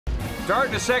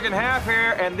Starting the second half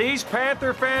here, and these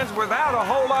Panther fans without a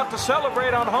whole lot to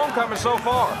celebrate on homecoming so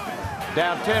far.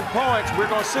 Down 10 points, we're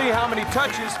going to see how many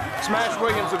touches Smash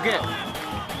Williams will get.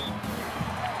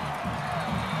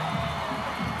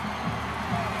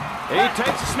 He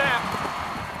takes a snap.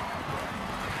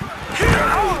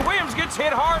 Oh, Williams gets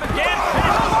hit hard again.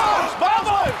 Oh,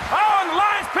 and the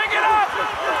Lions pick it up.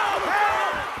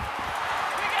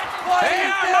 They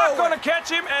are not going to catch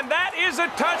him, and that is a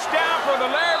touchdown for the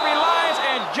Laribee Lions.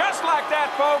 And just like that,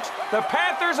 folks, the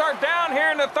Panthers are down here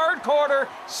in the third quarter,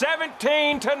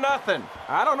 17-0.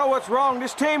 I don't know what's wrong.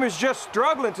 This team is just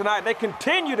struggling tonight. They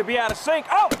continue to be out of sync.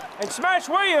 Oh, and Smash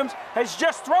Williams has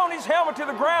just thrown his helmet to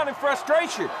the ground in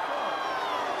frustration.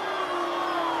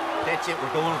 That's it,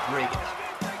 we're going with Riggins.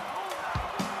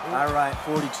 All right,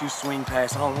 42 swing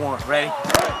pass on one. Ready?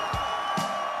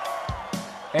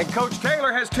 And Coach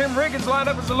Taylor has Tim Riggins lined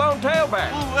up as the lone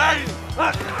tailback.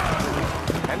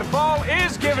 And the ball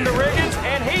is given to Riggins,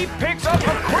 and he picks up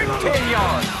a quick 10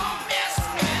 yards.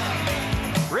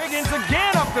 Riggins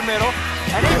again up the middle,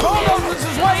 and he bulldozes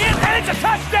his way in, and it's a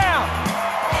touchdown!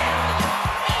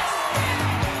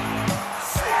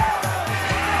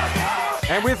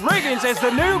 And with Riggins as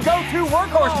the new go-to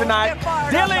workhorse tonight,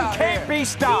 Dillon can't be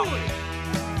stopped.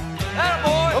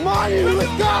 Come on, you,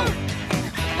 let's go!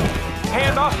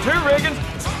 Hand off to Riggins.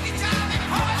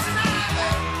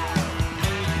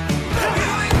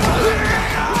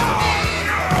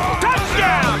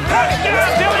 Touchdown! Touchdown,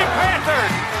 Dillon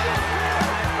Panthers!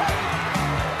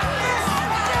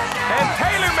 And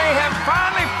Taylor may have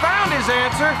finally found his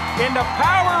answer in the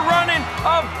power running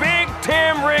of Big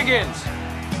Tim Riggins.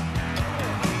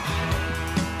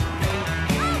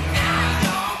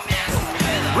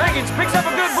 Riggins picks up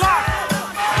a good block.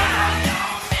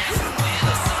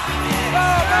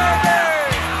 Oh, baby!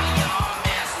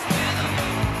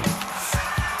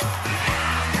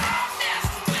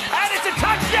 And it's a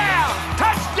touchdown!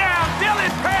 Touchdown,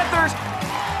 Dillon Panthers!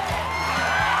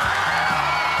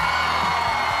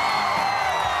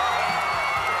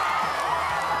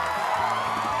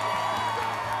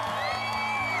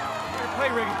 Play,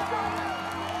 Riggins.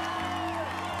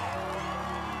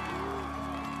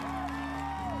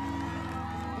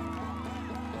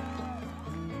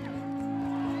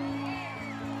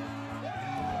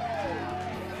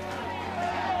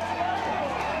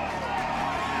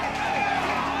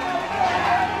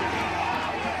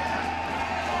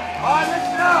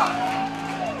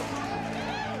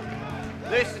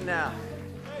 Listen now.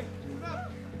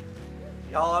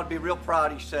 Y'all ought to be real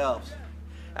proud of yourselves.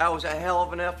 That was a hell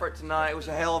of an effort tonight. It was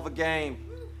a hell of a game.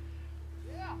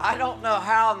 I don't know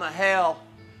how in the hell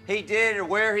he did or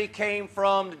where he came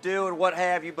from to do it or what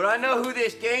have you, but I know who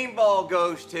this game ball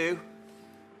goes to.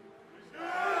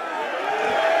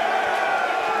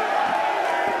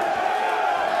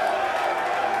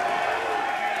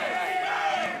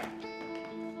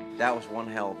 That was one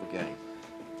hell of a game.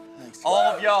 Thanks.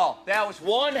 All of y'all, that was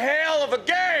one hell of a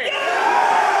game!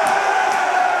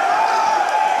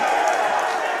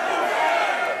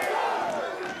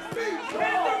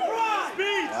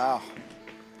 Wow.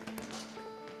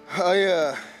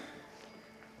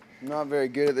 I'm not very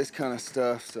good at this kind of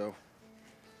stuff, so.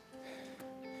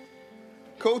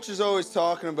 Coach is always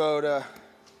talking about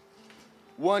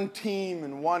one team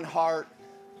and one heart.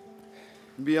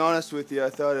 To be honest with you, I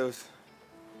thought it was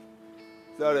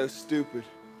stupid.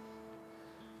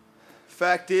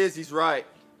 Fact is, he's right.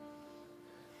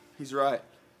 He's right.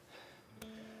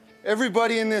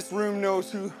 Everybody in this room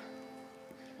knows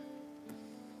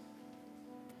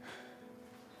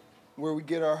where we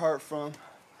get our heart from.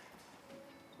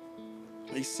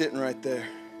 He's sitting right there.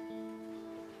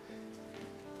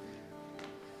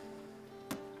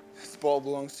 This ball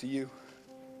belongs to you.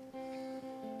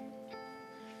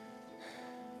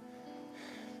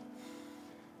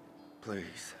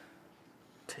 Please,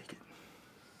 take it.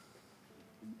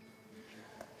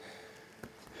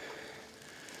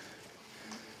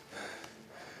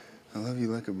 I love you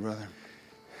like a brother.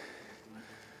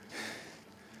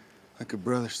 Like a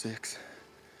brother, Six.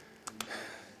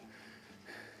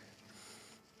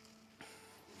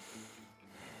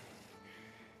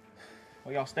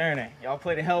 What y'all staring at? Y'all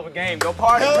played a hell of a game. Go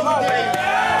party. Come on, baby.